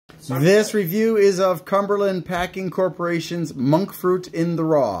This review is of Cumberland Packing Corporation's monk fruit in the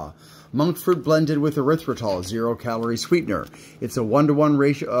raw. Monk fruit blended with erythritol, 0-calorie sweetener. It's a 1-to-1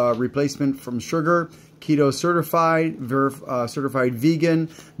 ratio, replacement from sugar, keto certified, certified vegan,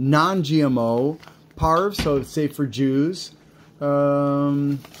 non-GMO, parv, so it's safe for Jews.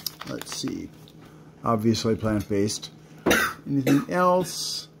 Let's see, obviously plant-based. Anything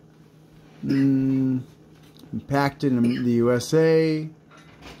else? Packed in the USA.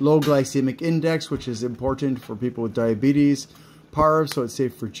 Low glycemic index, which is important for people with diabetes. Parv, so it's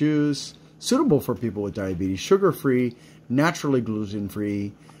safe for Jews. Suitable for people with diabetes. Sugar-free, naturally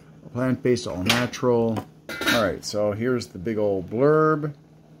gluten-free, plant-based, all natural. All right, so here's the big old blurb.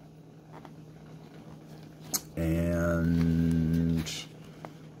 And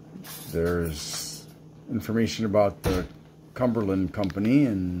there's information about the Cumberland company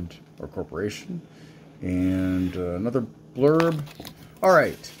or corporation. And another blurb. All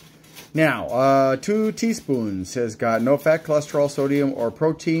right, now 2 teaspoons has got no fat, cholesterol, sodium, or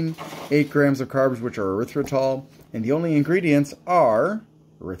protein, 8 grams of carbs, which are erythritol, and the only ingredients are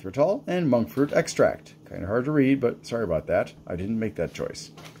erythritol and monk fruit extract. Kind of hard to read, but sorry about that. I didn't make that choice.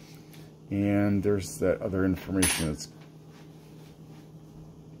 And there's that other information that's...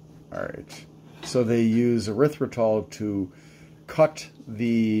 All right, so they use erythritol to cut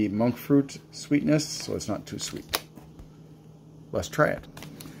the monk fruit sweetness, so it's not too sweet. Let's try it.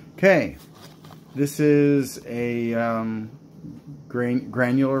 Okay, this is a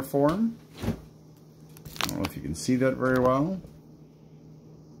granular form. I don't know if you can see that very well.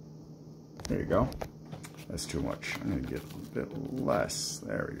 There you go. That's too much. I'm going to get a bit less.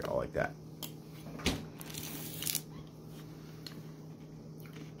 There we go, like that.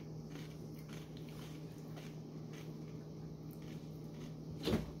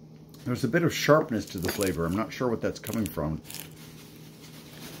 There's a bit of sharpness to the flavor. I'm not sure what that's coming from.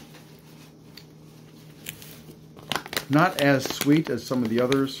 Not as sweet as some of the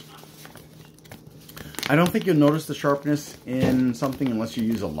others. I don't think you'll notice the sharpness in something unless you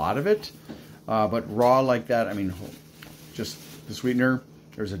use a lot of it. But raw like that, I mean, just the sweetener,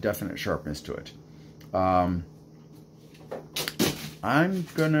 there's a definite sharpness to it. I'm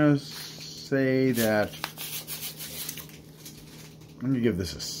gonna say that I'm gonna give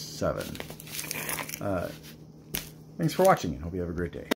this a 7. Thanks for watching and hope you have a great day.